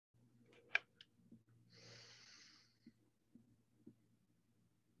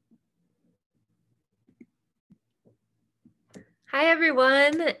Hi,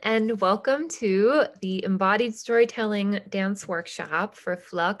 everyone, and welcome to the Embodied Storytelling Dance Workshop for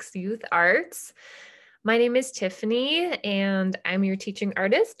FLUX Youth Arts. My name is Tiffany, and I'm your teaching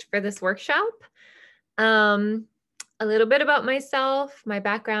artist for this workshop. A little bit about myself. My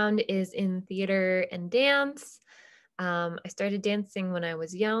background is in theater and dance. I started dancing when I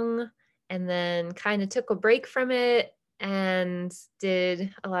was young and then kind of took a break from it and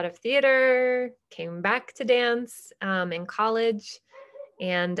did a lot of theater, came back to dance in college,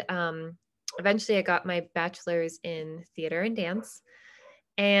 and eventually I got my bachelor's in theater and dance.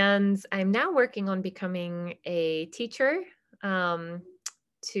 And I'm now working on becoming a teacher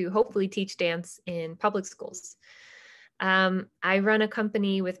to hopefully teach dance in public schools. I run a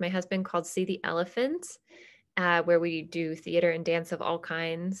company with my husband called See the Elephant, where we do theater and dance of all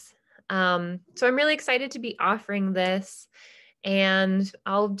kinds. So I'm really excited to be offering this. And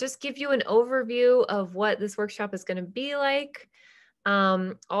I'll just give you an overview of what this workshop is going to be like.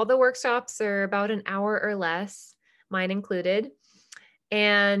 All the workshops are about an hour or less, mine included.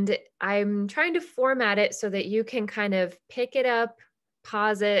 And I'm trying to format it so that you can kind of pick it up,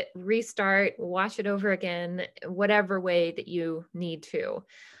 pause it, restart, watch it over again, whatever way that you need to.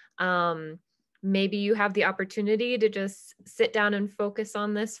 Maybe you have the opportunity to just sit down and focus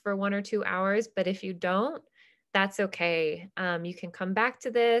on this for 1 or 2 hours, but if you don't, that's okay. You can come back to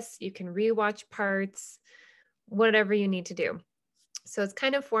this, you can rewatch parts, whatever you need to do. So it's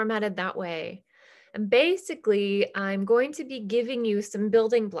kind of formatted that way. And basically, I'm going to be giving you some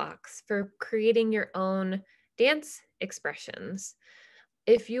building blocks for creating your own dance expressions.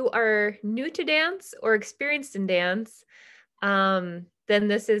 If you are new to dance or experienced in dance, then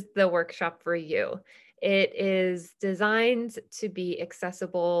this is the workshop for you. It is designed to be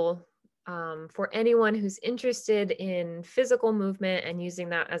accessible for anyone who's interested in physical movement and using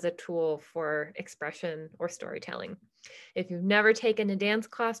that as a tool for expression or storytelling. If you've never taken a dance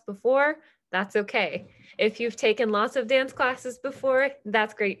class before, that's okay. If you've taken lots of dance classes before,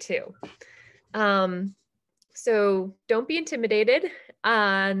 that's great too. So don't be intimidated.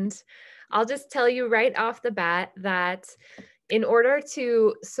 And I'll just tell you right off the bat that in order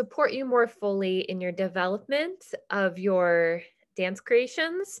to support you more fully in your development of your dance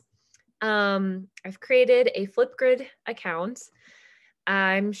creations, I've created a Flipgrid account.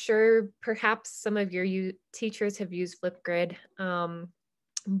 I'm sure perhaps some of your teachers have used Flipgrid,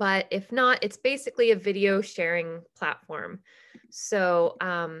 but if not, it's basically a video sharing platform. So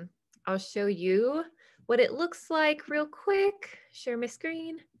I'll show you what it looks like real quick. Share my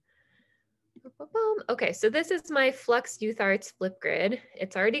screen. Okay, so this is my FLUX Youth Arts Flipgrid.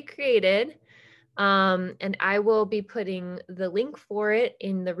 It's already created. And I will be putting the link for it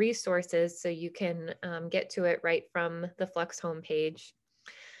in the resources so you can get to it right from the FLUX homepage.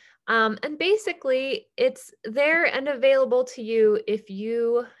 And basically, it's there and available to you if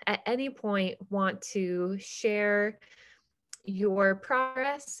you at any point want to share your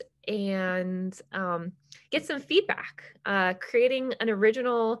progress and get some feedback. Creating an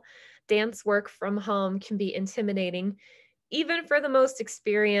original dance work from home can be intimidating, even for the most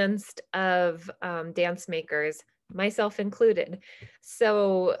experienced of dance makers, myself included.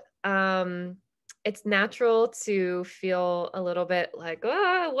 So it's natural to feel a little bit like,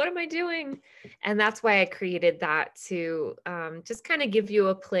 oh, what am I doing? And that's why I created that, to just kind of give you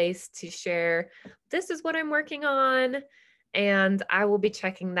a place to share, this is what I'm working on. And I will be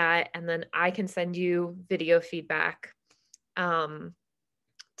checking that. And then I can send you video feedback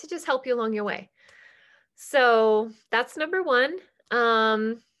to just help you along your way. So that's number one.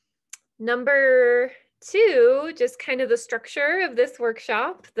 Number two, just kind of the structure of this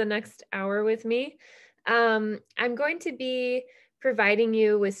workshop, the next hour with me. I'm going to be providing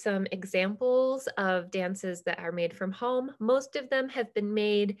you with some examples of dances that are made from home. Most of them have been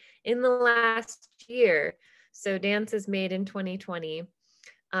made in the last year. So dances made in 2020,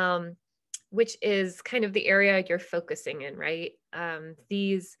 which is kind of the area you're focusing in, right?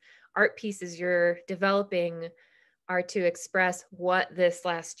 These art pieces you're developing are to express what this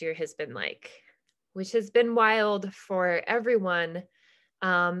last year has been like, which has been wild for everyone,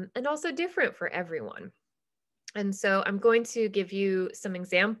 and also different for everyone. And so I'm going to give you some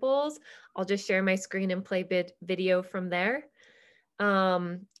examples. I'll just share my screen and play video from there.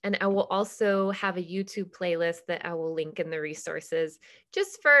 And I will also have a YouTube playlist that I will link in the resources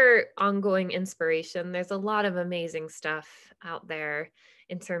just for ongoing inspiration. There's a lot of amazing stuff out there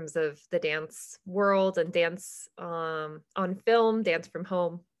in terms of the dance world and dance on film, dance from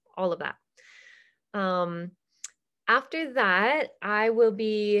home, all of that. After that, I will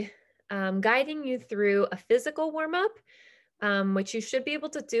be guiding you through a physical warm-up, which you should be able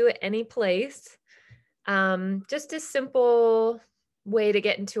to do at any place. Just a simple way to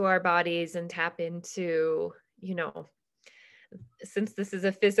get into our bodies and tap into, since this is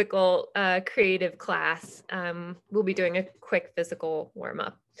a physical creative class, we'll be doing a quick physical warm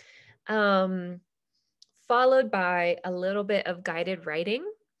up. Followed by a little bit of guided writing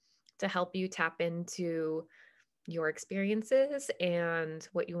to help you tap into your experiences and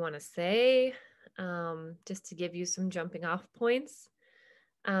what you want to say, just to give you some jumping off points.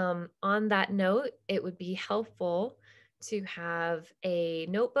 On that note, it would be helpful to have a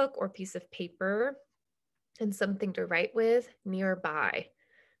notebook or piece of paper and something to write with nearby.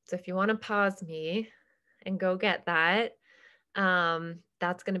 So if you want to pause me and go get that,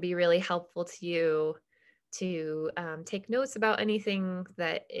 that's going to be really helpful to you to take notes about anything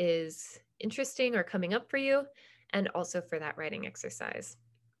that is interesting or coming up for you, and also for that writing exercise.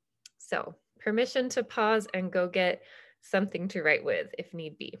 So permission to pause and go get something to write with if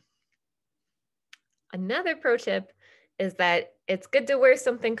need be. Another pro tip is that it's good to wear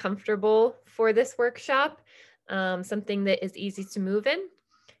something comfortable for this workshop, something that is easy to move in.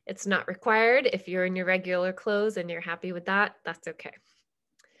 It's not required. If you're in your regular clothes and you're happy with that, that's okay.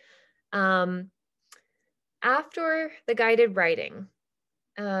 After the guided writing,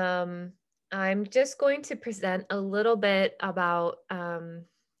 I'm just going to present a little bit about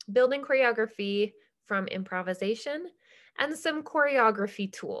building choreography from improvisation and some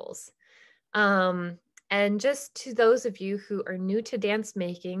choreography tools. And just to those of you who are new to dance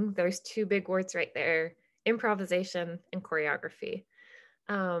making, there's two big words right there: improvisation and choreography.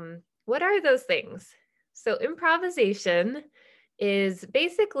 What are those things? So improvisation is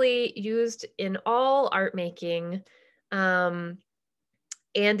basically used in all art making and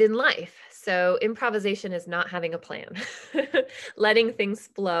in life. So improvisation is not having a plan, letting things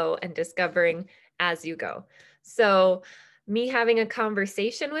flow and discovering as you go. So me having a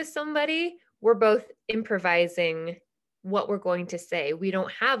conversation with somebody, we're both improvising what we're going to say. We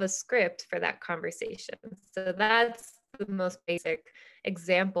don't have a script for that conversation. So that's the most basic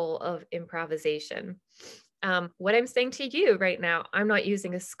example of improvisation. What I'm saying to you right now, I'm not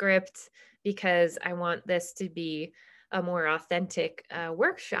using a script because I want this to be a more authentic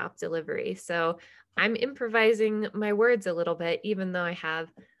workshop delivery. So I'm improvising my words a little bit, even though I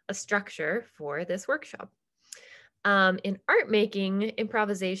have a structure for this workshop. In art making,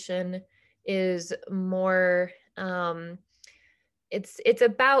 improvisation is more, it's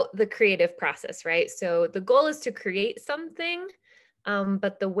about the creative process, right? So the goal is to create something,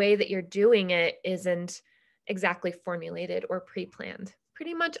 but the way that you're doing it isn't exactly formulated or pre-planned.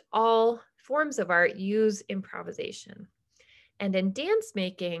 Pretty much all forms of art use improvisation. And in dance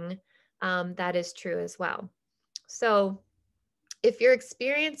making, that is true as well. So if your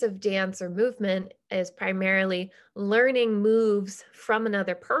experience of dance or movement is primarily learning moves from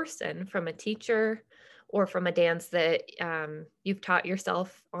another person, from a teacher, or from a dance that you've taught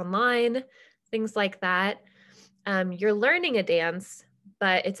yourself online, things like that, you're learning a dance,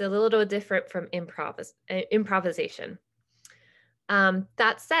 but it's a little different from improvisation.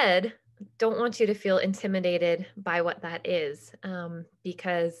 That said, don't want you to feel intimidated by what that is,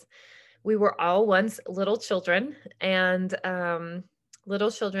 because we were all once little children, and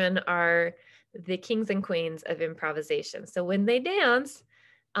little children are the kings and queens of improvisation. So when they dance,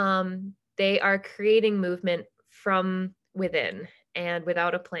 they are creating movement from within and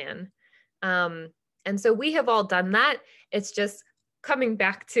without a plan. And so we have all done that. It's just coming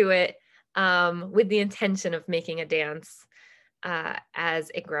back to it with the intention of making a dance as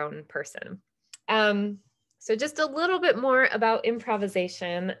a grown person. So just a little bit more about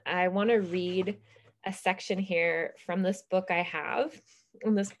improvisation. I want to read a section here from this book I have.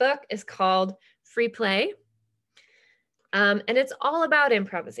 And this book is called Free Play. And it's all about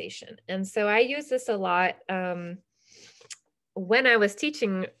improvisation. And so I use this a lot when I was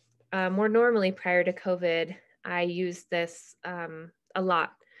teaching more normally prior to COVID. I used this a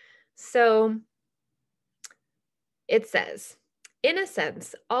lot. So it says, in a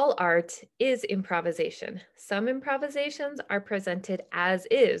sense, all art is improvisation. Some improvisations are presented as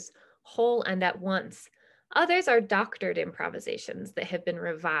is, whole and at once. Others are doctored improvisations that have been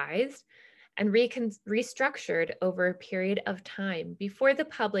revised and restructured over a period of time before the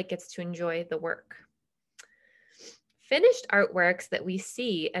public gets to enjoy the work. Finished artworks that we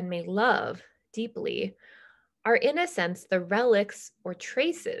see and may love deeply are, in a sense, the relics or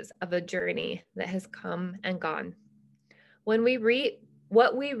traces of a journey that has come and gone. When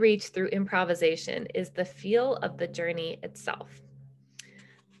what we reach through improvisation is the feel of the journey itself.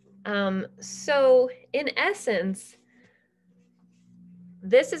 So in essence,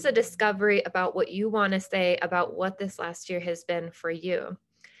 this is a discovery about what you want to say about what this last year has been for you.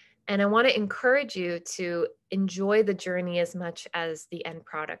 And I want to encourage you to enjoy the journey as much as the end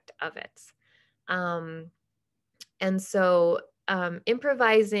product of it. And so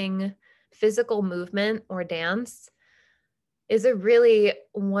improvising physical movement or dance is a really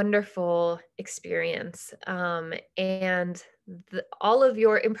wonderful experience. And all of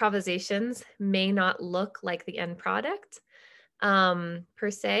your improvisations may not look like the end product per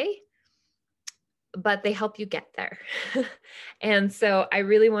se, but they help you get there. And so I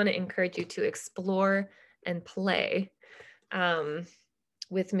really want to encourage you to explore and play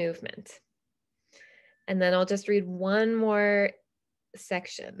with movement. And then I'll just read one more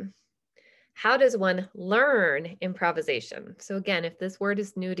section. How does one learn improvisation? So again, if this word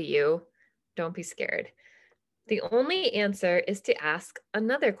is new to you, don't be scared. The only answer is to ask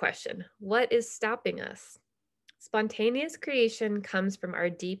another question. What is stopping us? Spontaneous creation comes from our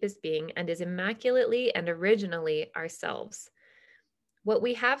deepest being and is immaculately and originally ourselves. What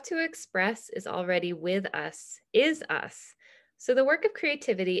we have to express is already with us, is us. So the work of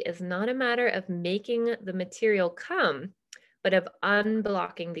creativity is not a matter of making the material come, but of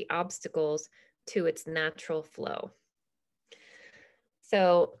unblocking the obstacles to its natural flow.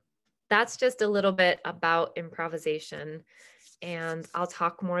 So that's just a little bit about improvisation. And I'll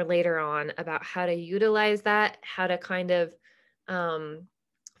talk more later on about how to utilize that, how to kind of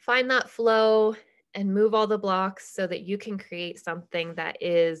find that flow and move all the blocks so that you can create something that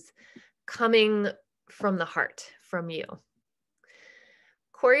is coming from the heart, from you.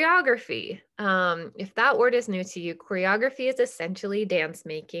 Choreography. If that word is new to you, choreography is essentially dance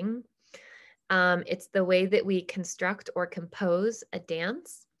making. It's the way that we construct or compose a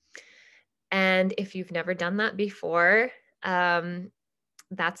dance. And if you've never done that before,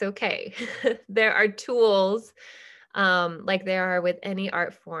 that's okay. There are tools, like there are with any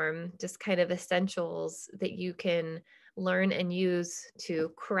art form, just kind of essentials that you can learn and use to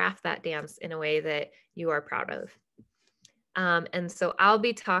craft that dance in a way that you are proud of. And so I'll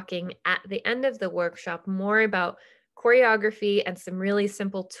be talking at the end of the workshop more about choreography and some really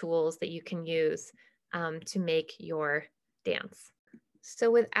simple tools that you can use to make your dance.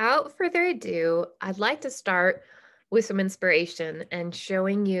 So without further ado, I'd like to start with some inspiration and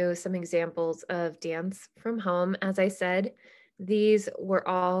showing you some examples of dance from home. As I said, these were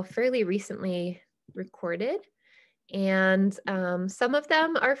all fairly recently recorded, and some of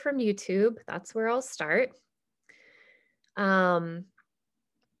them are from YouTube. That's where I'll start. And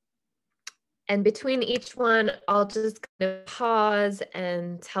between each one, I'll just kind of pause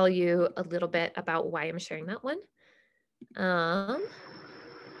and tell you a little bit about why I'm sharing that one.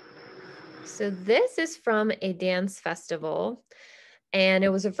 So this is from a dance festival, and it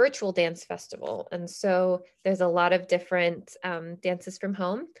was a virtual dance festival. And so there's a lot of different dances from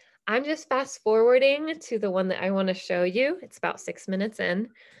home. I'm just fast forwarding to the one that I want to show you. It's about 6 minutes in.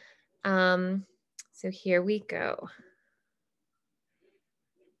 So here we go.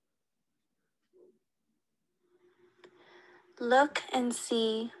 Look and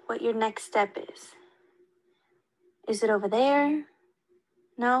see what your next step is. Is it over there?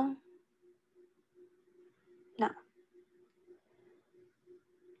 No? No.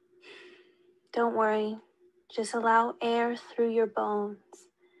 Don't worry. Just allow air through your bones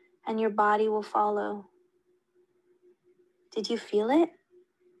and your body will follow. Did you feel it?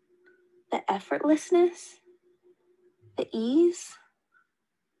 The effortlessness? The ease?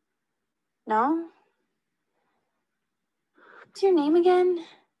 No? What's your name again?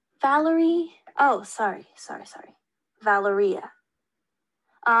 Valerie? Oh, sorry. Valeria.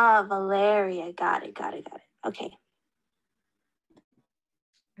 Ah, Valeria. Got it. Okay.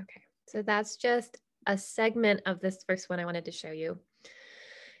 Okay, so that's just a segment of this first one I wanted to show you.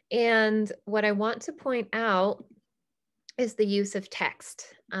 And what I want to point out is the use of text.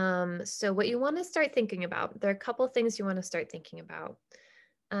 So what you want to start thinking about, there are a couple of things you want to start thinking about,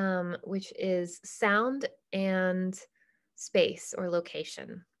 which is sound and space or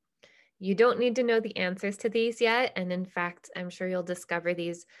location. You don't need to know the answers to these yet. And in fact, I'm sure you'll discover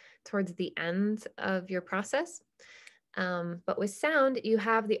these towards the end of your process. But with sound, you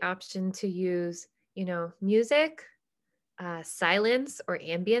have the option to use, music, silence, or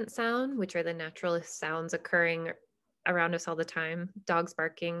ambient sound, which are the natural sounds occurring around us all the time, dogs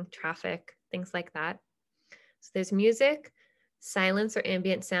barking, traffic, things like that. So there's music, silence, or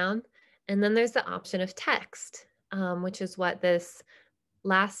ambient sound. And then there's the option of text, which is what this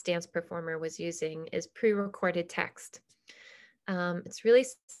last dance performer was using, is pre-recorded text. It's really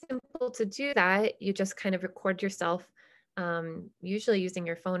simple to do that. You just kind of record yourself, usually using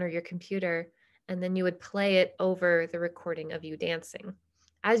your phone or your computer, and then you would play it over the recording of you dancing.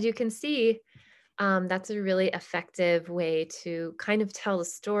 As you can see, That's a really effective way to kind of tell a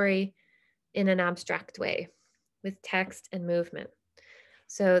story in an abstract way with text and movement.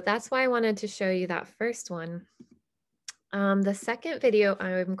 So that's why I wanted to show you that first one. The second video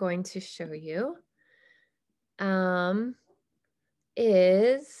I'm going to show you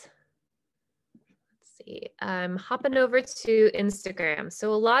is, let's see, I'm hopping over to Instagram.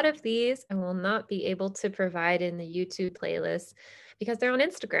 So a lot of these I will not be able to provide in the YouTube playlist because they're on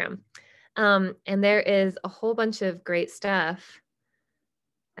Instagram. And there is a whole bunch of great stuff,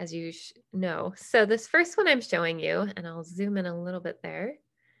 as you know. So this first one I'm showing you, and I'll zoom in a little bit there.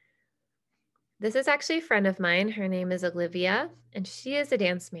 This is actually a friend of mine. Her name is Olivia, and she is a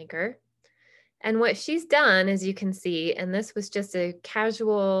dance maker. And what she's done, as you can see, and this was just a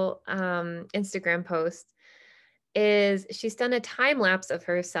casual Instagram post, is she's done a time lapse of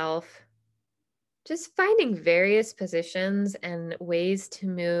herself just finding various positions and ways to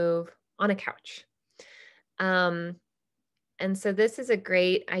move on a couch. And so this is a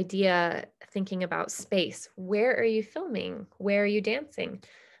great idea, thinking about space. Where are you filming? Where are you dancing?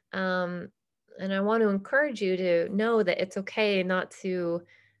 And I want to encourage you to know that it's okay not to,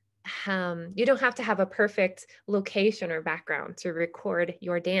 you don't have to have a perfect location or background to record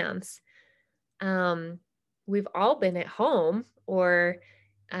your dance. We've all been at home or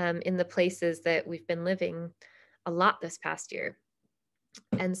in the places that we've been living a lot this past year.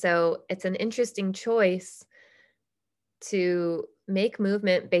 And so it's an interesting choice to make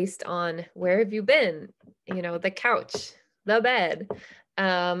movement based on where have you been, you know, the couch, the bed,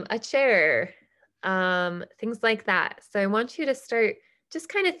 a chair, things like that. So I want you to start just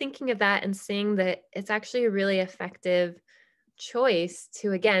kind of thinking of that and seeing that it's actually a really effective choice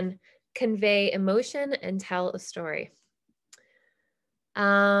to, again, convey emotion and tell a story.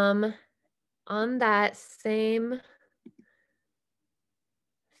 On that same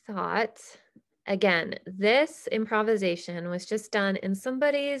thought, again, this improvisation was just done in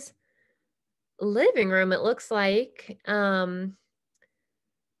somebody's living room, it looks like.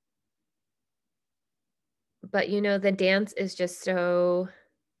 But you know, the dance is just so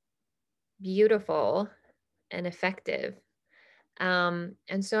beautiful and effective. And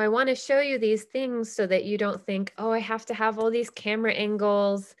so I want to show you these things so that you don't think, oh, I have to have all these camera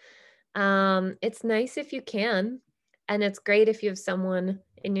angles. It's nice if you can, and it's great if you have someone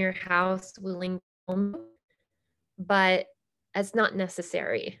in your house willing to film, but it's not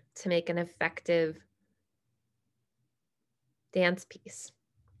necessary to make an effective dance piece.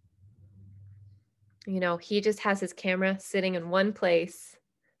 You know, he just has his camera sitting in one place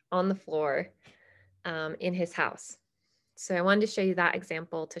on the floor in his house. So I wanted to show you that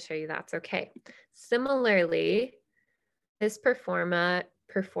example to show you that's okay. Similarly, this performer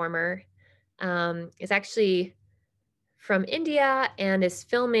is actually from India and is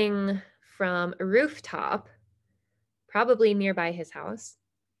filming from a rooftop, probably nearby his house.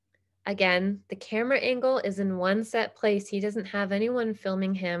 Again, the camera angle is in one set place. He doesn't have anyone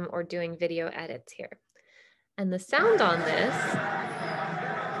filming him or doing video edits here. And the sound on this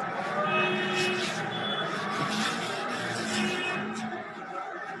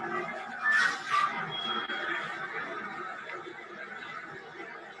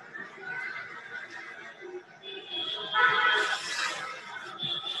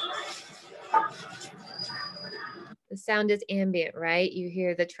the sound is ambient, right? You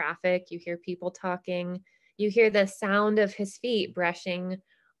hear the traffic, you hear people talking, you hear the sound of his feet brushing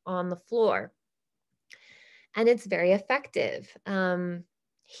on the floor. And it's very effective.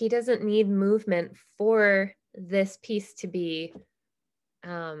 He doesn't need movement for this piece to be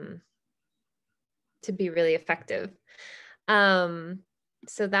really effective.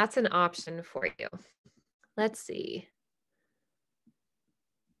 So that's an option for you. Let's see.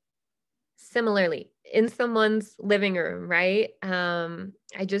 Similarly, in someone's living room, right?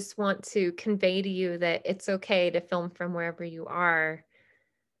 I just want to convey to you that it's okay to film from wherever you are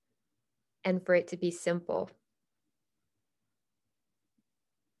and for it to be simple.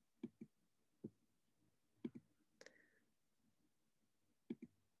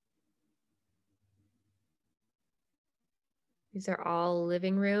 These are all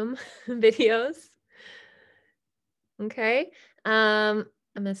living room videos. Okay. I'm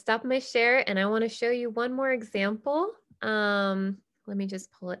going to stop my share and I want to show you one more example. Let me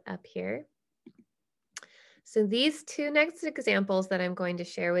just pull it up here. So these two next examples that I'm going to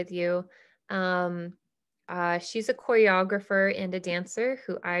share with you, she's a choreographer and a dancer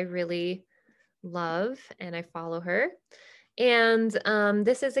who I really love and I follow her. And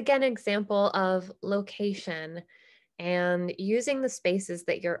this is again an example of location and using the spaces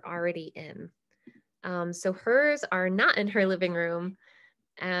that you're already in. So hers are not in her living room.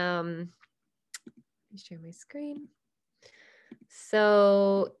 Let me share my screen.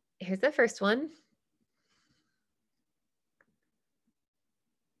 So here's the first one.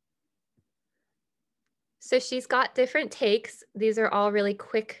 So she's got different takes. These are all really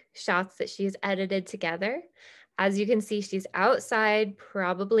quick shots that she's edited together. As you can see, she's outside,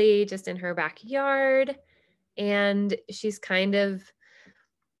 probably just in her backyard, and she's kind of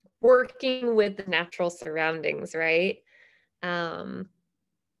working with the natural surroundings, right?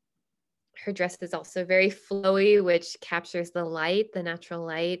 Her dress is also very flowy, which captures the light, the natural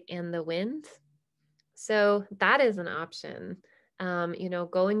light, and the wind. So that is an option.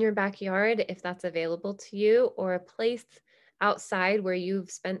 Go in your backyard if that's available to you, or a place outside where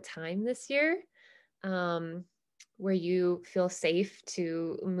you've spent time this year, where you feel safe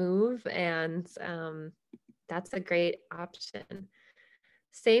to move. And that's a great option.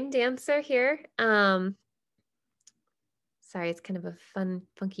 Same dancer here. Sorry, it's kind of a fun,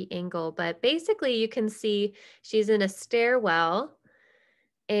 funky angle, but basically you can see she's in a stairwell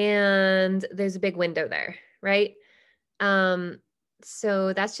and there's a big window there, right?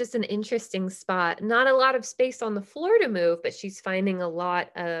 So that's just an interesting spot. Not a lot of space on the floor to move, but she's finding a lot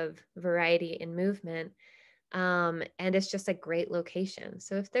of variety in movement. And it's just a great location.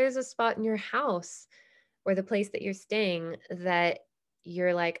 So if there's a spot in your house or the place that you're staying that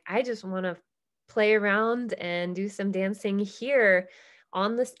you're like, I just want to play around and do some dancing here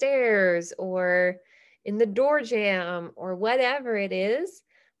on the stairs or in the door jamb or whatever it is,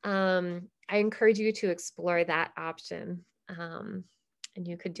 I encourage you to explore that option. And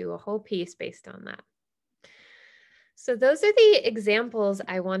you could do a whole piece based on that. So those are the examples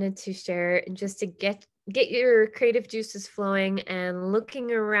I wanted to share just to get your creative juices flowing and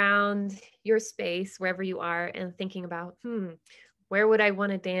looking around your space wherever you are and thinking about, where would I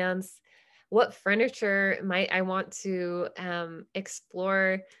want to dance? What furniture might I want to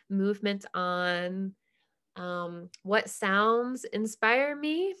explore movement on? What sounds inspire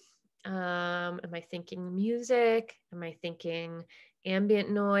me? Am I thinking music? Am I thinking ambient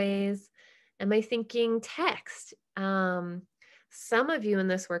noise? Am I thinking text? Some of you in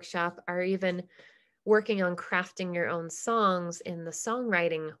this workshop are even working on crafting your own songs in the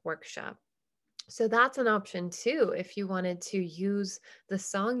songwriting workshop. So that's an option too, if you wanted to use the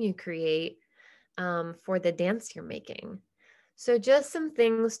song you create for the dance you're making. So just some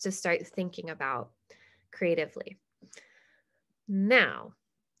things to start thinking about creatively. Now,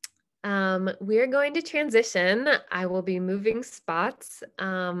 we're going to transition. I will be moving spots,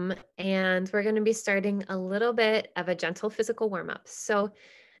 and we're going to be starting a little bit of a gentle physical warm-up. So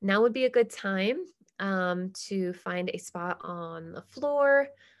now would be a good time to find a spot on the floor,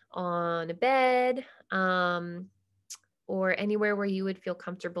 on a bed, or anywhere where you would feel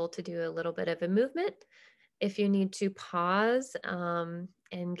comfortable to do a little bit of a movement. If you need to pause and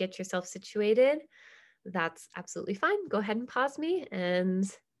get yourself situated, that's absolutely fine. Go ahead and pause me and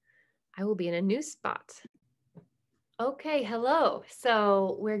I will be in a new spot. Okay, hello.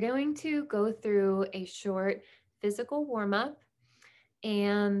 So we're going to go through a short physical warm-up.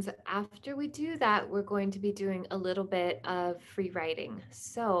 And after we do that, we're going to be doing a little bit of free writing.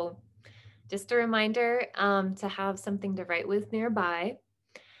 So just a reminder to have something to write with nearby.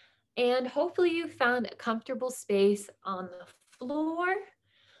 And hopefully you found a comfortable space on the floor.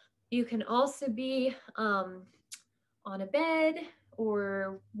 You can also be on a bed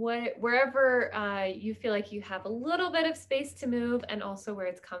or wherever you feel like you have a little bit of space to move and also where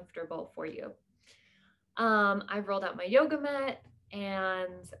it's comfortable for you. I've rolled out my yoga mat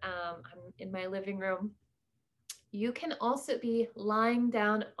and I'm in my living room. You can also be lying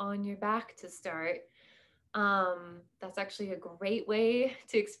down on your back to start. That's actually a great way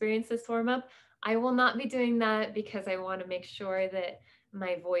to experience this warm up. I will not be doing that because I want to make sure that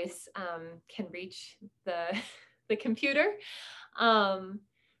my voice can reach the, the computer. One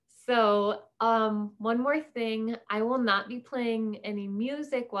more thing, I will not be playing any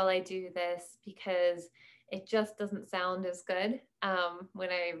music while I do this because it just doesn't sound as good when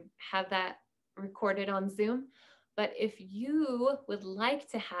I have that recorded on Zoom. But if you would like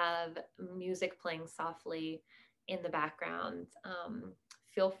to have music playing softly in the background,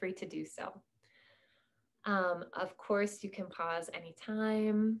 feel free to do so. Of course, you can pause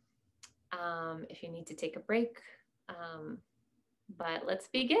anytime if you need to take a break. But let's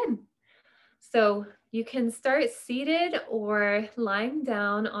begin. So you can start seated or lying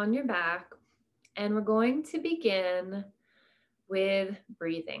down on your back, and we're going to begin with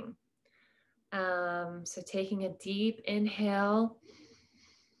breathing. So taking a deep inhale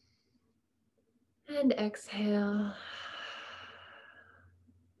and exhale.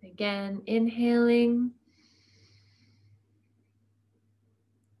 Again, inhaling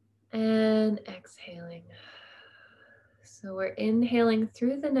and and exhaling. So we're inhaling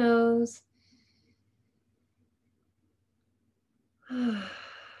through the nose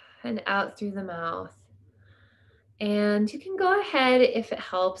and out through the mouth. And you can go ahead, if it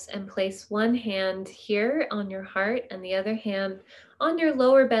helps, and place one hand here on your heart and the other hand on your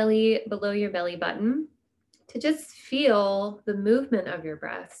lower belly, below your belly button, to just feel the movement of your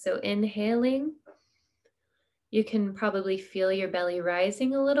breath. So inhaling, you can probably feel your belly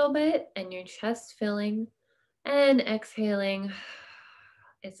rising a little bit and your chest filling. And exhaling,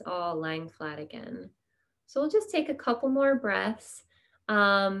 it's all lying flat again. So we'll just take a couple more breaths.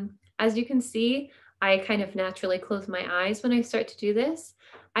 As you can see, I kind of naturally close my eyes when I start to do this.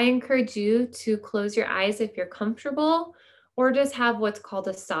 I encourage you to close your eyes if you're comfortable, or just have what's called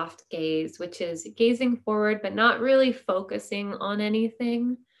a soft gaze, which is gazing forward, but not really focusing on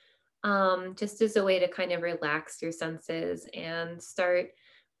anything, just as a way to kind of relax your senses and start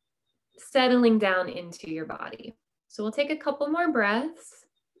settling down into your body. So we'll take a couple more breaths.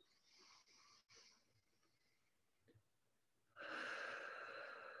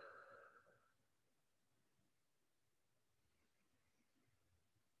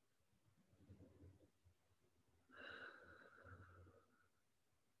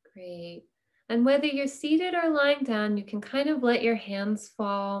 Great. And whether you're seated or lying down, you can kind of let your hands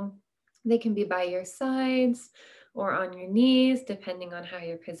fall. They can be by your sides or on your knees, depending on how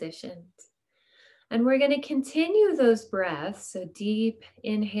you're positioned. And we're going to continue those breaths. So deep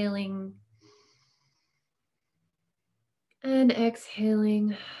inhaling and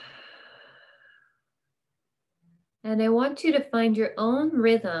exhaling. And I want you to find your own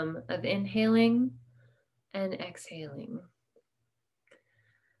rhythm of inhaling and exhaling.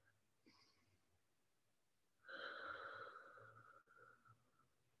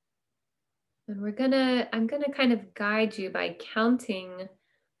 And I'm gonna kind of guide you by counting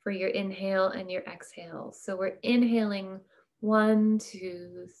for your inhale and your exhale. So we're inhaling 1,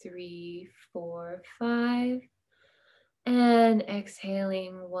 2, 3, 4, 5. And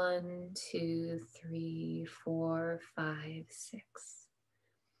exhaling 1, 2, 3, 4, 5, 6.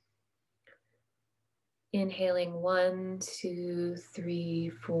 Inhaling 1, 2,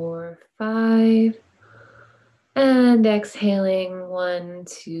 3, 4, 5. And exhaling 1,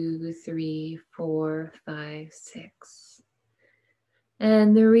 2, 3, 4, 5, 6.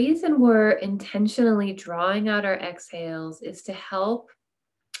 And the reason we're intentionally drawing out our exhales is to help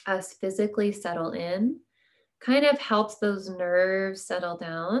us physically settle in, kind of helps those nerves settle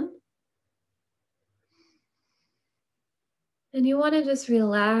down. And you want to just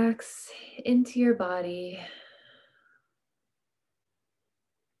relax into your body.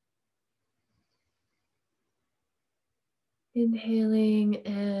 Inhaling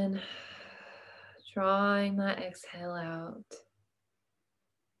and drawing that exhale out.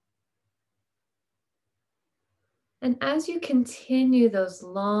 And as you continue those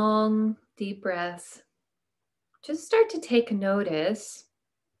long, deep breaths, just start to take notice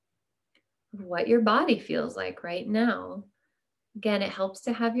of what your body feels like right now. Again, it helps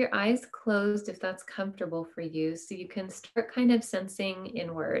to have your eyes closed if that's comfortable for you, so you can start kind of sensing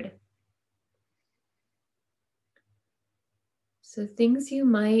inward. So things you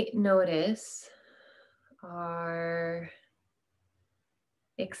might notice are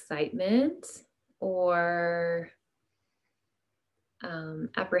excitement or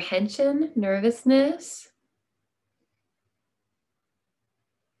apprehension, nervousness.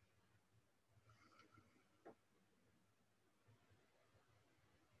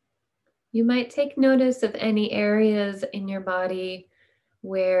 You might take notice of any areas in your body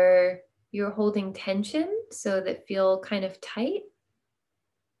where you're holding tension, so that feel kind of tight.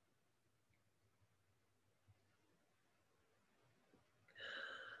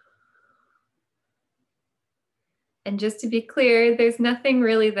 And just to be clear, there's nothing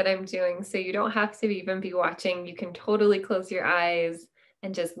really that I'm doing, so you don't have to even be watching. You can totally close your eyes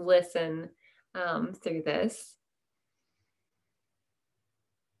and just listen through this.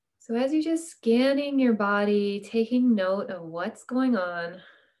 So as you're just scanning your body, taking note of what's going on,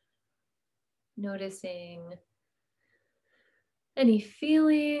 noticing any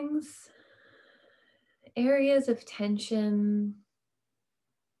feelings, areas of tension,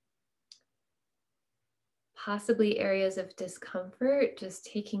 possibly areas of discomfort, just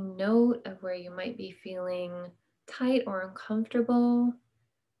taking note of where you might be feeling tight or uncomfortable.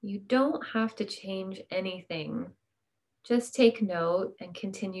 You don't have to change anything. Just take note and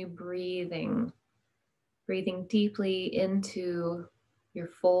continue breathing, breathing deeply into your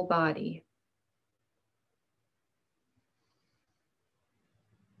full body.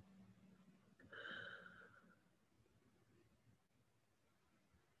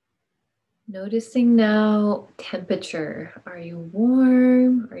 Noticing now temperature. Are you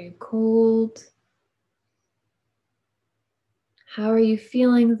warm? Are you cold? How are you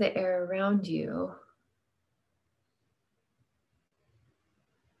feeling the air around you?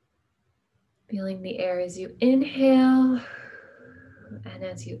 Feeling the air as you inhale and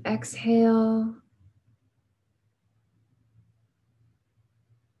as you exhale.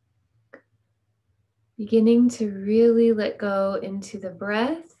 Beginning to really let go into the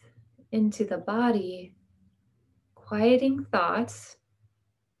breath, into the body, quieting thoughts.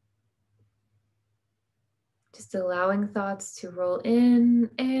 Just allowing thoughts to roll in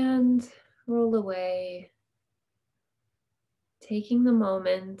and roll away. Taking the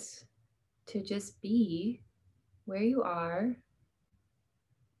moment to just be where you are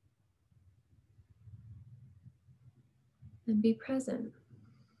and be present.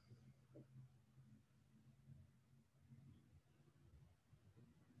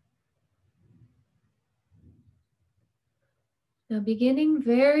 Now beginning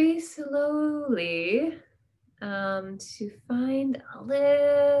very slowly to find a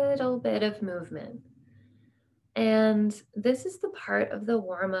little bit of movement. And this is the part of the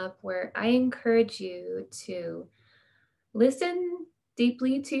warm-up where I encourage you to listen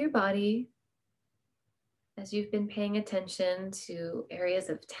deeply to your body as you've been paying attention to areas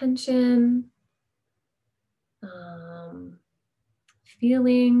of tension,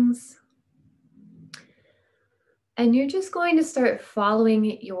 feelings. And you're just going to start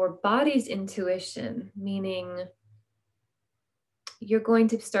following your body's intuition, meaning you're going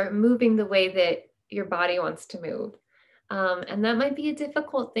to start moving the way that your body wants to move. And that might be a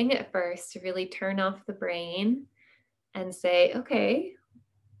difficult thing at first, to really turn off the brain and say, okay,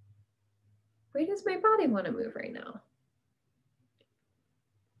 where does my body want to move right now?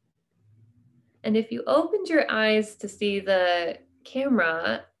 And if you opened your eyes to see the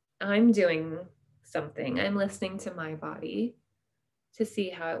camera, I'm doing something. I'm listening to my body to see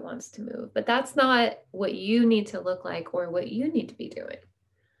how it wants to move. But that's not what you need to look like or what you need to be doing.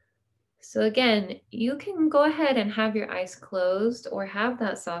 So again, you can go ahead and have your eyes closed or have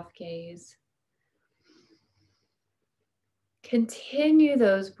that soft gaze. Continue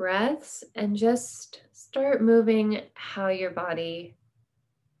those breaths and just start moving how your body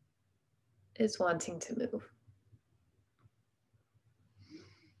is wanting to move.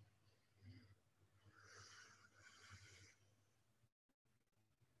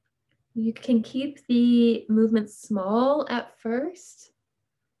 You can keep the movement small at first.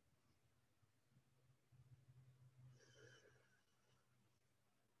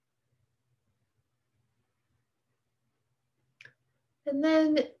 And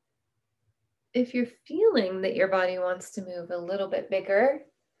then if you're feeling that your body wants to move a little bit bigger,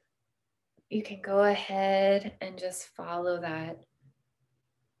 you can go ahead and just follow that.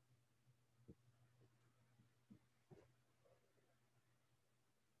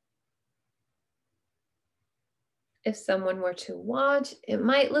 If someone were to watch, it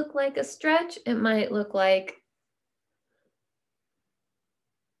might look like a stretch. It might look like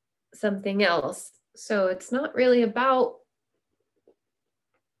something else. So it's not really about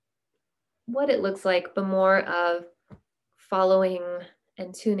what it looks like, but more of following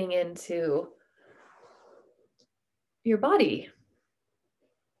and tuning into your body.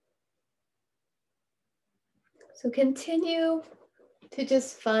 So continue to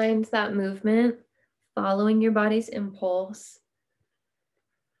just find that movement, following your body's impulse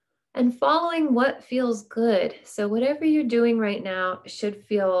and following what feels good. So whatever you're doing right now should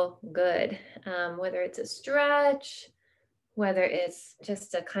feel good, whether it's a stretch, whether it's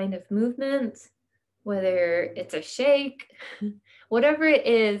just a kind of movement, whether it's a shake, whatever it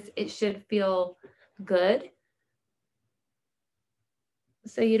is, it should feel good.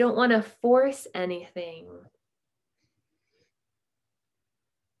 So you don't want to force anything.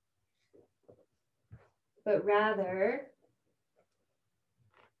 But rather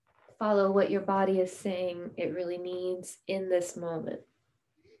follow what your body is saying it really needs in this moment.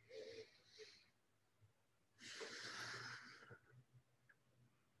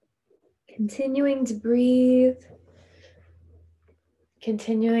 Continuing to breathe,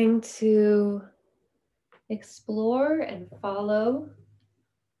 continuing to explore and follow.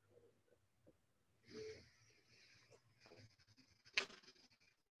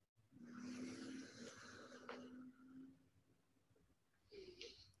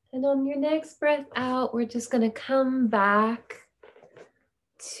 And on your next breath out, we're just going to come back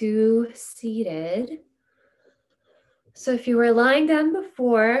to seated. So if you were lying down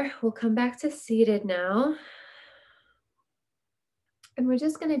before, we'll come back to seated now. And we're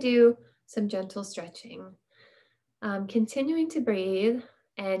just going to do some gentle stretching. Continuing to breathe,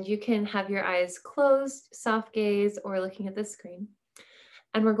 And you can have your eyes closed, soft gaze, or looking at the screen.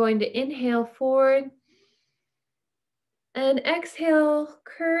 And we're going to inhale forward and exhale,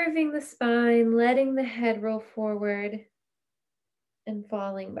 curving the spine, letting the head roll forward and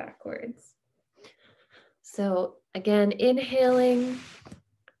falling backwards. So again, inhaling,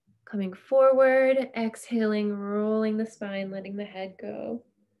 coming forward, exhaling, rolling the spine, letting the head go.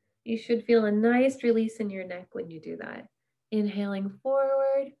 You should feel a nice release in your neck when you do that. Inhaling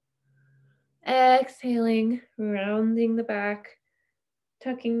forward, exhaling, rounding the back,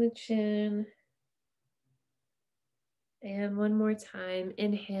 tucking the chin. And one more time,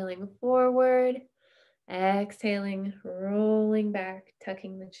 inhaling forward, exhaling, rolling back,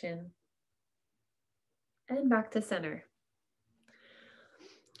 tucking the chin. And back to center.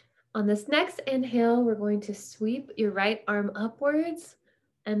 On this next inhale, we're going to sweep your right arm upwards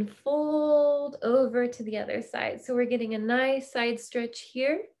and fold over to the other side. So we're getting a nice side stretch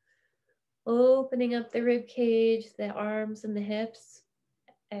here, opening up the rib cage, the arms and the hips.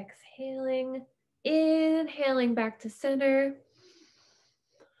 Exhaling, inhaling back to center,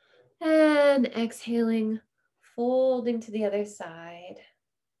 and exhaling, folding to the other side.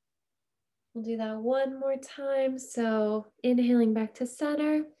 We'll do that one more time. So inhaling back to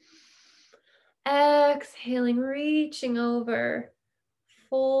center, exhaling, reaching over,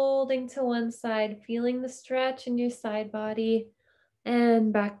 folding to one side, feeling the stretch in your side body,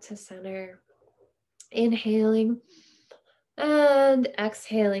 and back to center. Inhaling and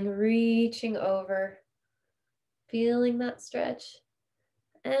exhaling, reaching over, feeling that stretch,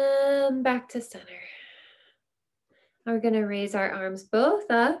 and back to center. Now we're going to raise our arms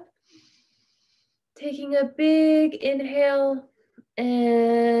both up, taking a big inhale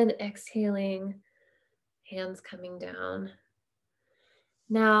and exhaling, hands coming down.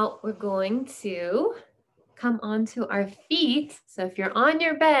 Now we're going to come onto our feet. So if you're on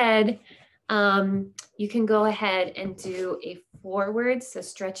your bed, you can go ahead and do a forward, so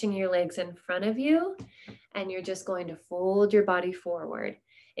stretching your legs in front of you, and you're just going to fold your body forward.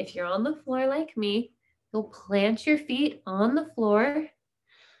 If you're on the floor like me, you'll plant your feet on the floor,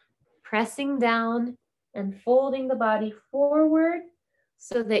 pressing down and folding the body forward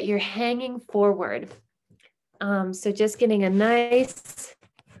so that you're hanging forward. So just getting a nice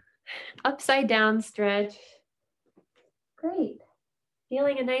upside down stretch. Great.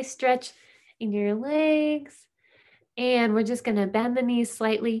 Feeling a nice stretch in your legs. And we're just going to bend the knees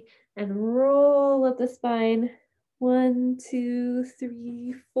slightly and roll up the spine. 1, 2,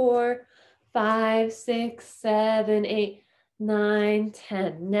 3, 4, 5, 6, 7, 8, 9,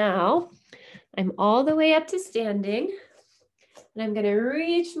 10. Now I'm all the way up to standing. And I'm going to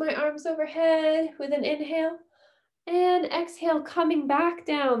reach my arms overhead with an inhale and exhale, coming back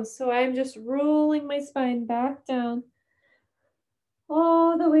down. So I'm just rolling my spine back down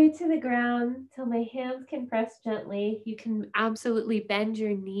all the way to the ground till my hands can press gently. You can absolutely bend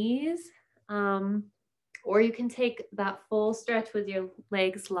your knees, or you can take that full stretch with your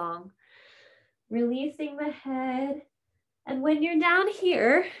legs long. Releasing the head. And when you're down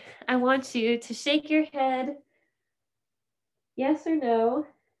here, I want you to shake your head, yes or no.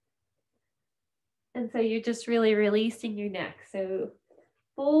 And so you're just really releasing your neck. So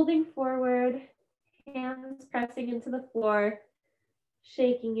folding forward, hands pressing into the floor,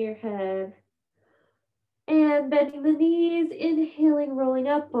 shaking your head, and bending the knees, inhaling, rolling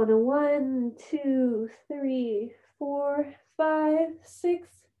up on a 1, 2, 3, 4, 5, 6,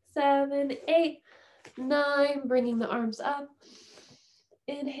 7, 8, 9, bringing the arms up,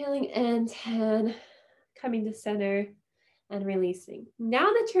 inhaling, and 10, coming to center and releasing. Now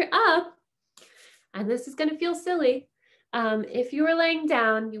that you're up, and this is going to feel silly, if you were laying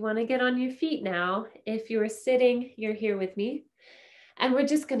down, you want to get on your feet now. If you were sitting, you're here with me. And we're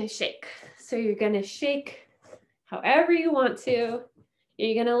just going to shake. So you're going to shake however you want to.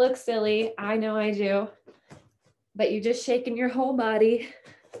 You're going to look silly. I know I do. But you're just shaking your whole body.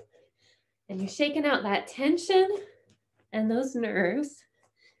 And you're shaking out that tension and those nerves.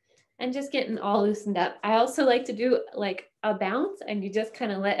 And just getting all loosened up. I also like to do like a bounce. And you just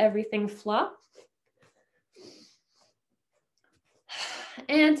kind of let everything flop.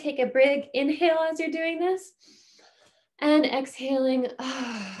 And take a big inhale as you're doing this. And exhaling.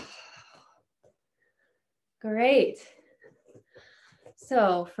 Great.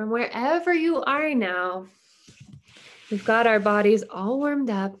 So from wherever you are now, we've got our bodies all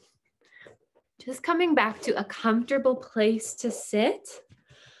warmed up. Just coming back to a comfortable place to sit.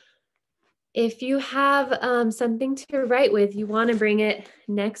 If you have something to write with, you want to bring it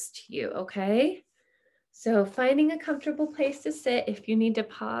next to you, okay? So finding a comfortable place to sit. If you need to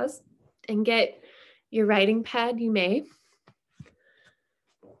pause and get your writing pad, you may.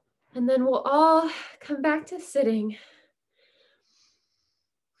 And then we'll all come back to sitting.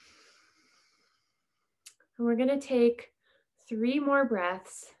 And we're going to take 3 more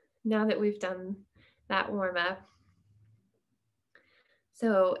breaths now that we've done that warm up.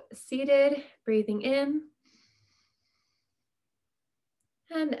 So seated, breathing in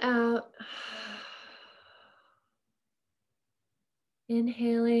and out.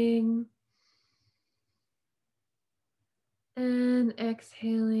 Inhaling and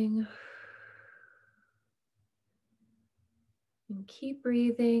exhaling. And keep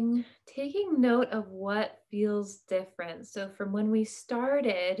breathing, taking note of what feels different. So from when we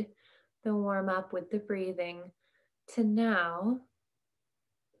started the warm up with the breathing to now,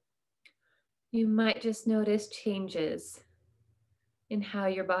 you might just notice changes in how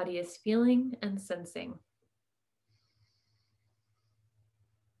your body is feeling and sensing.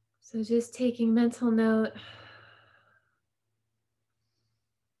 So just taking mental note.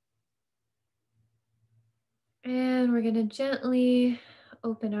 And we're going to gently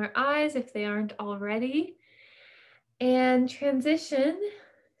open our eyes if they aren't already and transition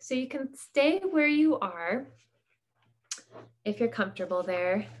so you can stay where you are if you're comfortable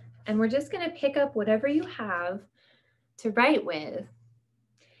there. And we're just going to pick up whatever you have to write with.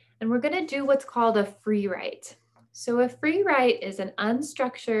 And we're going to do what's called a free write. So a free write is an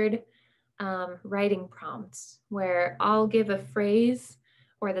unstructured writing prompt where I'll give a phrase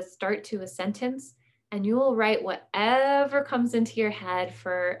or the start to a sentence, and you will write whatever comes into your head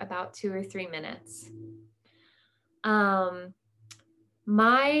for about 2 or 3 minutes.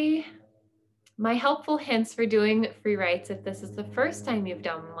 My helpful hints for doing free writes, if this is the first time you've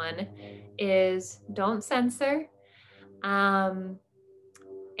done one, is don't censor.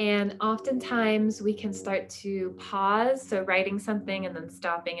 And oftentimes we can start to pause, so writing something and then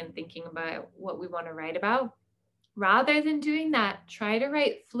stopping and thinking about what we want to write about. Rather than doing that, try to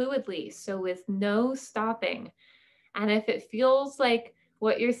write fluidly, so with no stopping. And if it feels like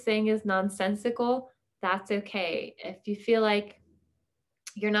what you're saying is nonsensical, that's okay. If you feel like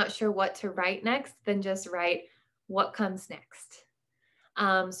you're not sure what to write next, then just write what comes next.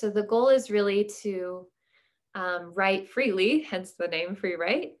 So the goal is really to write freely, hence the name Free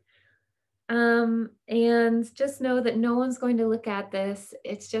Write. And just know that no one's going to look at this.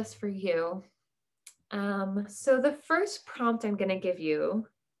 It's just for you. So the first prompt I'm going to give you,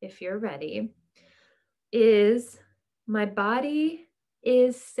 if you're ready, is my body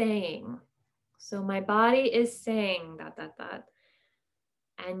is saying. So my body is saying ...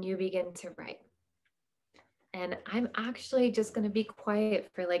 And you begin to write. And I'm actually just going to be quiet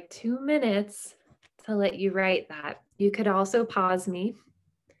for like 2 minutes to let you write that. You could also pause me.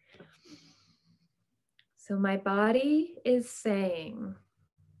 So my body is saying.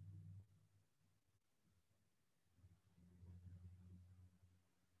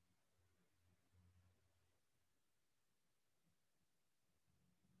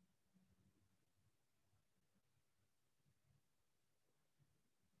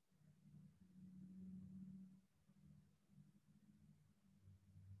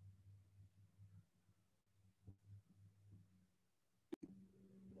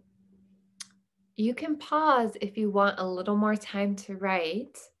 You can pause if you want a little more time to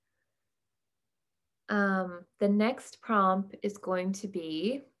write. The next prompt is going to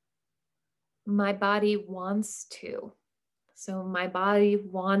be, my body wants to. So my body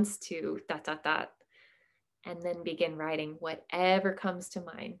wants to ... And then begin writing whatever comes to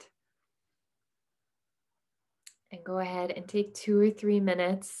mind. And go ahead and take 2 or 3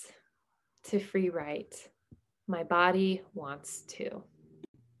 minutes to free write. My body wants to.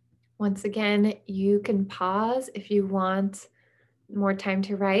 Once again, you can pause if you want more time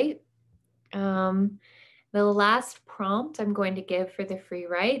to write. The last prompt I'm going to give for the free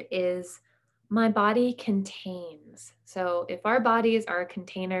write is, my body contains. So if our bodies are a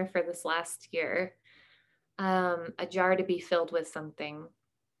container for this last year, a jar to be filled with something,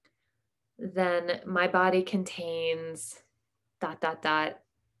 then my body contains ...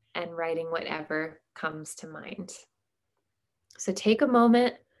 and writing whatever comes to mind. So take a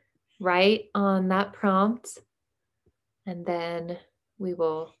moment, write on that prompt, and then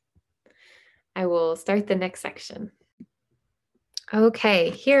I will start the next section. Okay,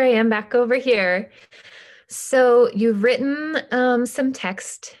 here I am back over here. So you've written some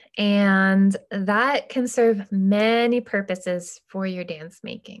text, and that can serve many purposes for your dance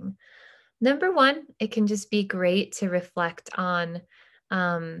making. Number one, it can just be great to reflect on,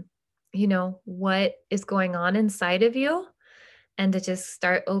 what is going on inside of you, and to just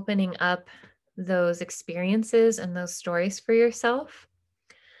start opening up those experiences and those stories for yourself.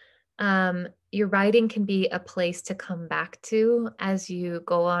 your writing can be a place to come back to as you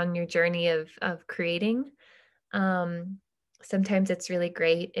go on your journey of creating. Um, Sometimes it's really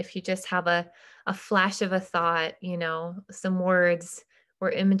great if you just have a flash of a thought, some words or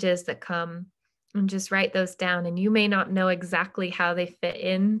images that come, and just write those down. And you may not know exactly how they fit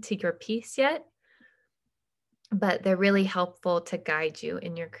into your piece yet, but they're really helpful to guide you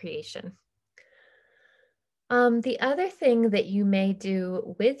in your creation. The other thing that you may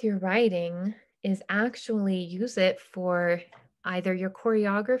do with your writing is actually use it for either your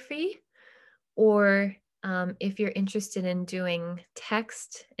choreography, or if you're interested in doing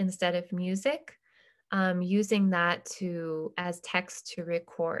text instead of music, using that as text to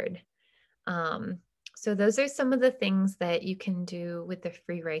record. Um, so those are some of the things that you can do with the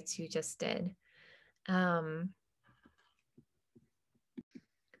free writes you just did. Um,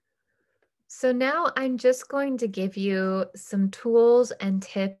 so now I'm just going to give you some tools and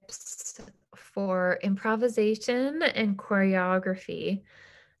tips for improvisation and choreography.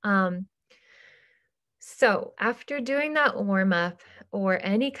 Um, So after doing that warm up or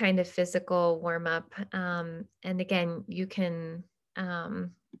any kind of physical warm up, and again, you can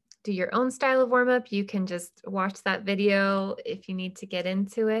do your own style of warm up. You can just watch that video if you need to get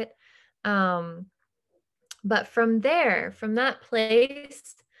into it. Um, but from there, from that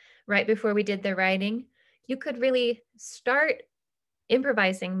place, right before we did the writing, you could really start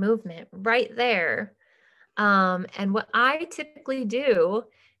improvising movement right there. And what I typically do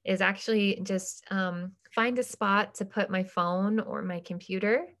is actually just find a spot to put my phone or my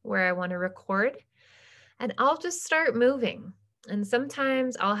computer where I want to record, and I'll just start moving. And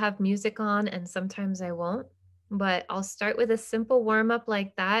sometimes I'll have music on and sometimes I won't. But I'll start with a simple warm up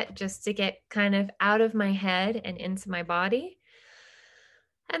like that just to get kind of out of my head and into my body.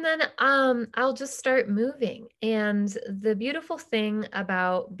 And then I'll just start moving. And the beautiful thing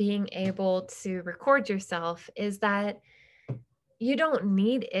about being able to record yourself is that you don't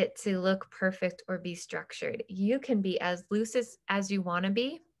need it to look perfect or be structured. You can be as loose as you want to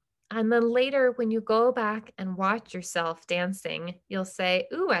be. And then later, when you go back and watch yourself dancing, you'll say,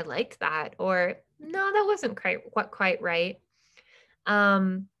 "Ooh, I liked that," or "No, that wasn't quite right."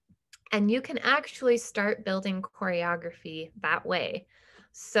 Um, and you can actually start building choreography that way.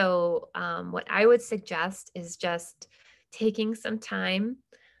 So, what I would suggest is just taking some time,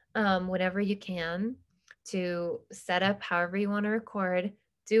 whenever you can, to set up however you want to record,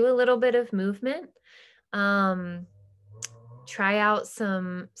 do a little bit of movement, um, try out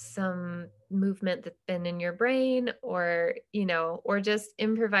some movement that's been in your brain, or just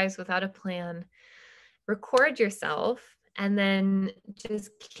improvise without a plan. Record yourself and then just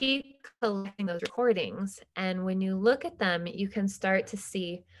keep collecting those recordings. And when you look at them, you can start to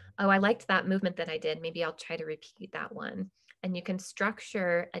see, oh, I liked that movement that I did. Maybe I'll try to repeat that one. And you can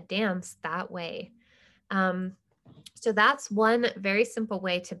structure a dance that way. Um, so that's one very simple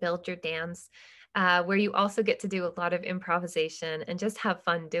way to build your dance, where you also get to do a lot of improvisation and just have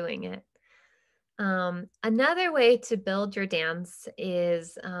fun doing it. Another way to build your dance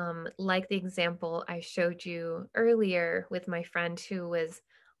is like the example I showed you earlier with my friend who was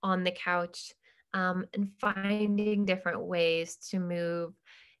on the couch, and finding different ways to move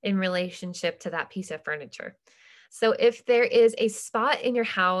in relationship to that piece of furniture. So if there is a spot in your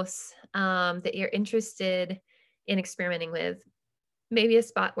house that you're interested in experimenting with, maybe a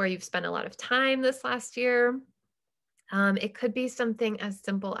spot where you've spent a lot of time this last year, it could be something as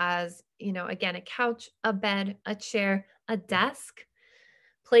simple as, again, a couch, a bed, a chair, a desk,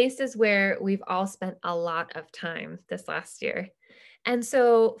 places where we've all spent a lot of time this last year. And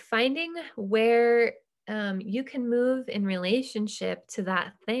so finding where you can move in relationship to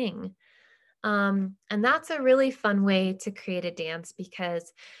that thing. And that's a really fun way to create a dance,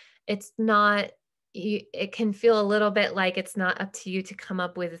 because it's not, it can feel a little bit like it's not up to you to come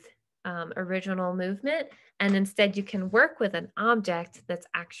up with original movement. And instead, you can work with an object that's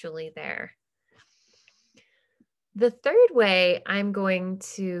actually there. The third way I'm going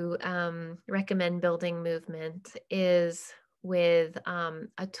to recommend building movement is with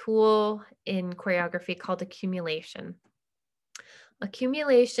a tool in choreography called accumulation.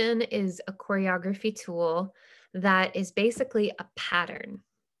 Accumulation is a choreography tool that is basically a pattern.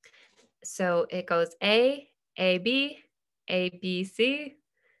 So it goes A, B, C,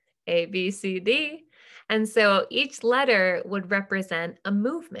 A, B, C, D. And so each letter would represent a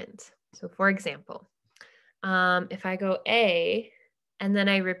movement. So for example, if I go A and then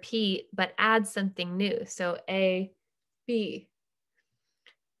I repeat, but add something new. So A, B,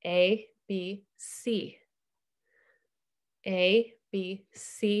 C, A, B,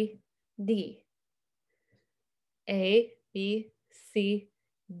 C, D, A, B, C,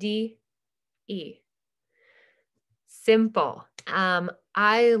 D, E. Simple.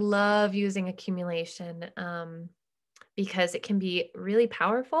 I love using accumulation because it can be really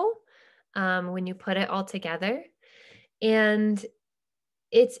powerful when you put it all together. And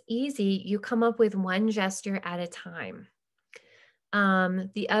it's easy. You come up with one gesture at a time.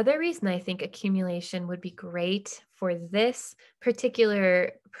 The other reason I think accumulation would be great for this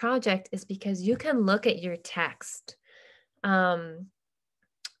particular project is because you can look at your text.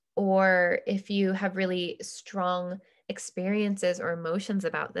 Or if you have really strong experiences or emotions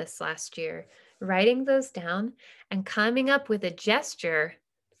about this last year, writing those down and coming up with a gesture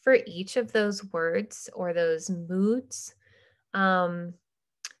for each of those words or those moods.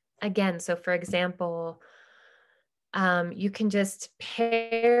 Again, so for example, you can just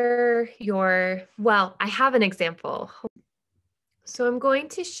pair well, I have an example. So I'm going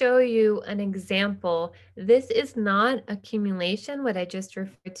to show you an example. This is not accumulation, what I just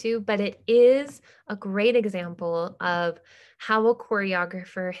referred to, but it is a great example of how a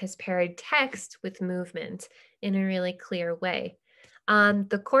choreographer has paired text with movement in a really clear way.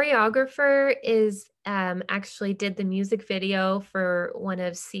 The choreographer actually did the music video for one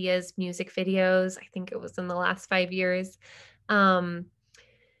of Sia's music videos. I think it was in the last 5 years. And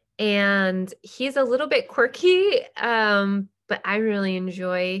he's a little bit quirky, but I really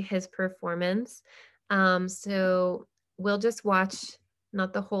enjoy his performance. So we'll just watch,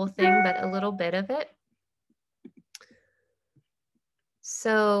 not the whole thing, but a little bit of it.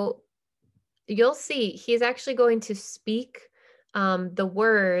 So you'll see he's actually going to speak the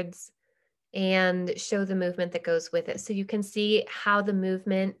words and show the movement that goes with it. So you can see how the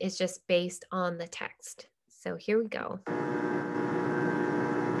movement is just based on the text. So here we go.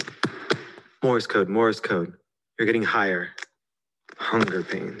 Morse code, Morse code. You're getting higher. Hunger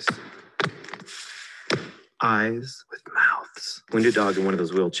pains. Eyes with mouths. Wounded dog in one of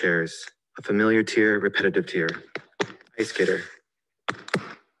those wheelchairs. A familiar tear, repetitive tear. Ice skater.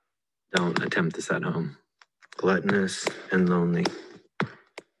 Don't attempt this at home. Gluttonous and lonely.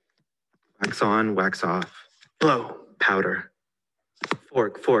 Wax on, wax off. Blow, powder.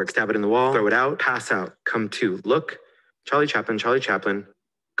 Fork, fork, stab it in the wall, throw it out, pass out, come to, look. Charlie Chaplin.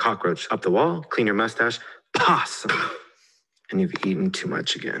 Cockroach up the wall, clean your mustache, possum. And you've eaten too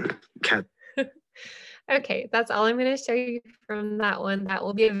much again. Cat. Okay, that's all I'm going to show you from that one. That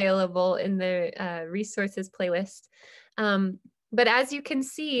will be available in the resources playlist. But as you can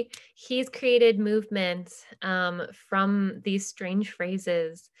see, he's created movement from these strange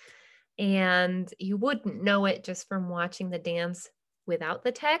phrases. And you wouldn't know it just from watching the dance without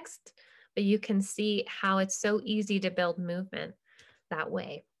the text, but you can see how it's so easy to build movement that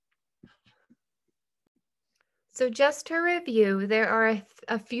way. So just to review, there are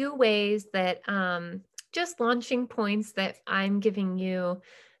a few ways that just launching points that I'm giving you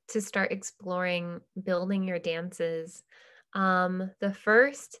to start exploring building your dances. The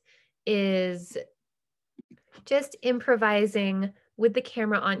first is just improvising with the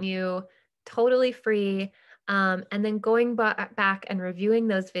camera on you, totally free, and then going back and reviewing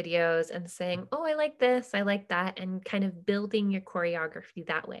those videos and saying, oh, I like this, I like that, and kind of building your choreography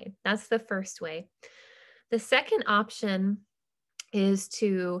that way. That's the first way. The second option is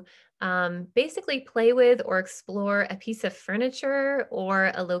to basically play with or explore a piece of furniture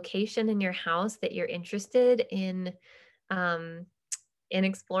or a location in your house that you're interested in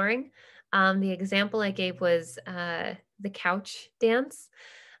exploring. The example I gave was the couch dance.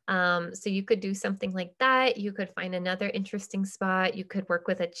 So you could do something like that. You could find another interesting spot. You could work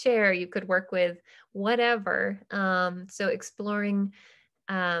with a chair. You could work with whatever. So exploring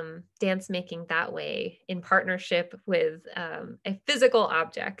dance making that way in partnership with a physical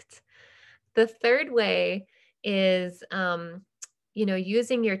object. The third way is,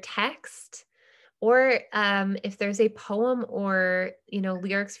 using your text, or if there's a poem or,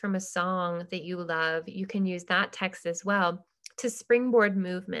 lyrics from a song that you love, you can use that text as well to springboard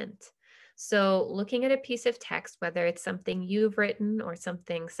movement. So looking at a piece of text, whether it's something you've written or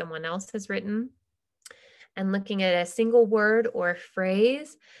something someone else has written, and looking at a single word or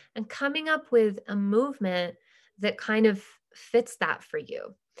phrase and coming up with a movement that kind of fits that for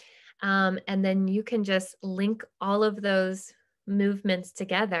you. And then you can just link all of those movements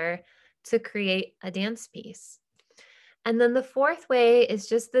together to create a dance piece. And then the fourth way is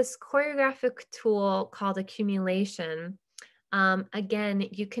just this choreographic tool called accumulation. Again,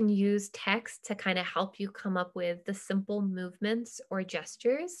 you can use text to kind of help you come up with the simple movements or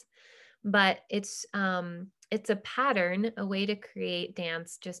gestures, but it's a pattern, a way to create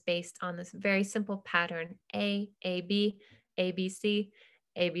dance just based on this very simple pattern: A, B, A, B, C,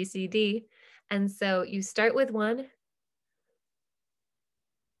 A, B, C, D. And so you start with one,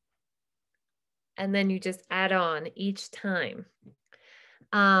 and then you just add on each time.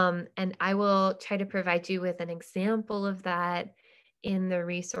 And I will try to provide you with an example of that in the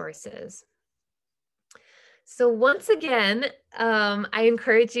resources. So once again, I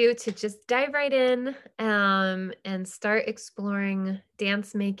encourage you to just dive right in and start exploring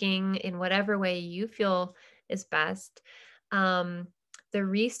dance making in whatever way you feel is best. The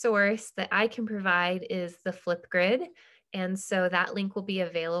resource that I can provide is the Flipgrid. And so that link will be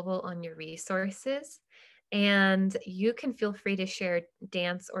available on your resources. And you can feel free to share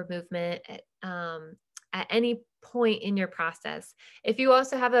dance or movement at any point in your process. If you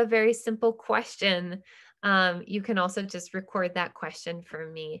also have a very simple question, you can also just record that question for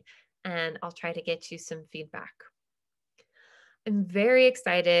me and I'll try to get you some feedback. I'm very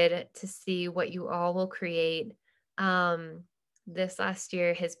excited to see what you all will create. This last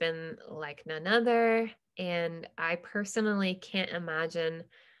year has been like none other, and I personally can't imagine,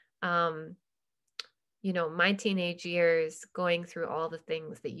 my teenage years going through all the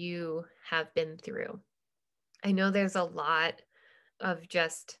things that you have been through. I know there's a lot of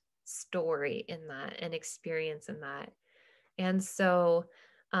just story in that and experience in that. And so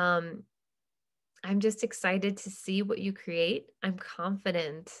I'm just excited to see what you create. I'm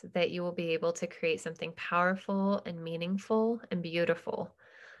confident that you will be able to create something powerful and meaningful and beautiful.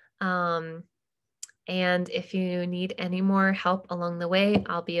 And if you need any more help along the way,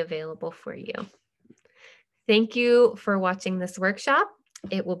 I'll be available for you. Thank you for watching this workshop.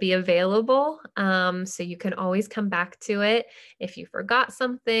 It will be available, so you can always come back to it if you forgot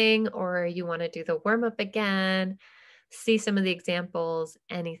something or you want to do the warm-up again, see some of the examples,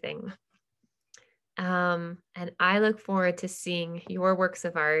 anything. And I look forward to seeing your works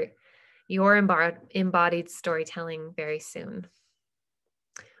of art, your embodied storytelling very soon.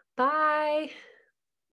 Bye.